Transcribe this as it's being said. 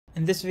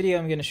In this video,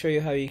 I'm going to show you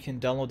how you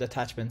can download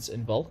attachments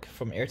in bulk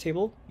from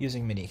Airtable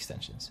using mini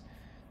extensions.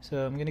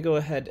 So I'm going to go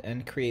ahead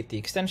and create the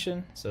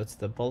extension. So it's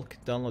the bulk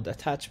download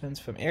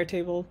attachments from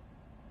Airtable.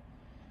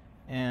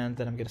 And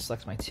then I'm going to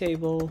select my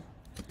table.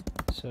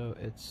 So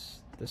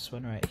it's this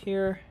one right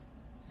here.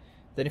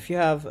 Then if you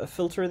have a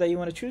filter that you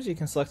want to choose, you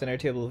can select an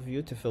Airtable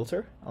view to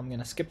filter. I'm going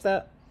to skip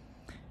that.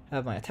 I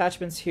have my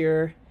attachments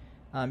here.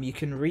 You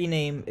can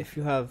rename if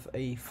you have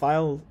a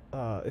file,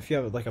 if you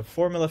have like a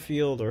formula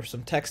field or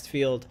some text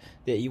field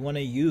that you want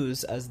to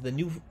use as the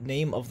new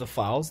name of the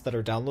files that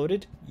are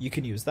downloaded, you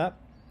can use that.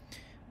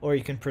 Or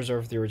you can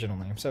preserve the original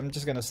name. So I'm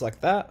just going to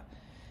select that,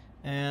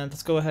 and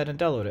let's go ahead and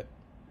download it.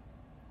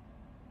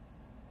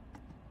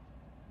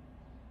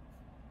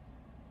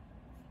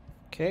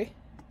 Okay.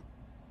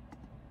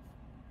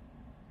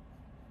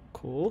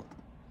 Cool.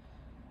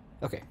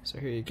 Okay, so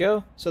here you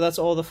go. So that's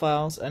all the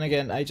files, and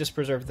again, I just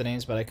preserved the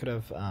names, but I could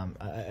have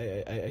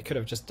I could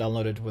have just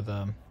downloaded with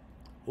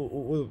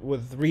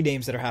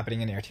renames that are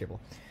happening in Airtable.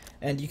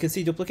 And you can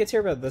see duplicates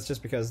here, but that's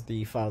just because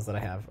the files that I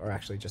have are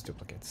actually just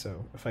duplicates.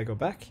 So if I go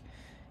back,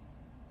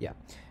 yeah,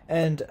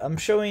 and I'm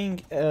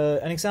showing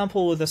an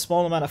example with a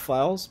small amount of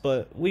files,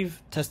 but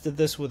we've tested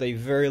this with a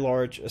very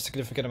large,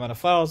 significant amount of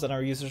files, and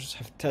our users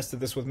have tested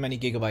this with many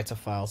gigabytes of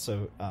files.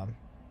 So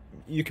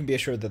you can be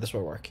assured that this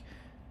will work.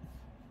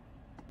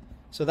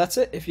 So that's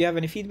it. If you have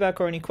any feedback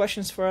or any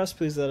questions for us,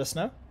 please let us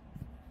know.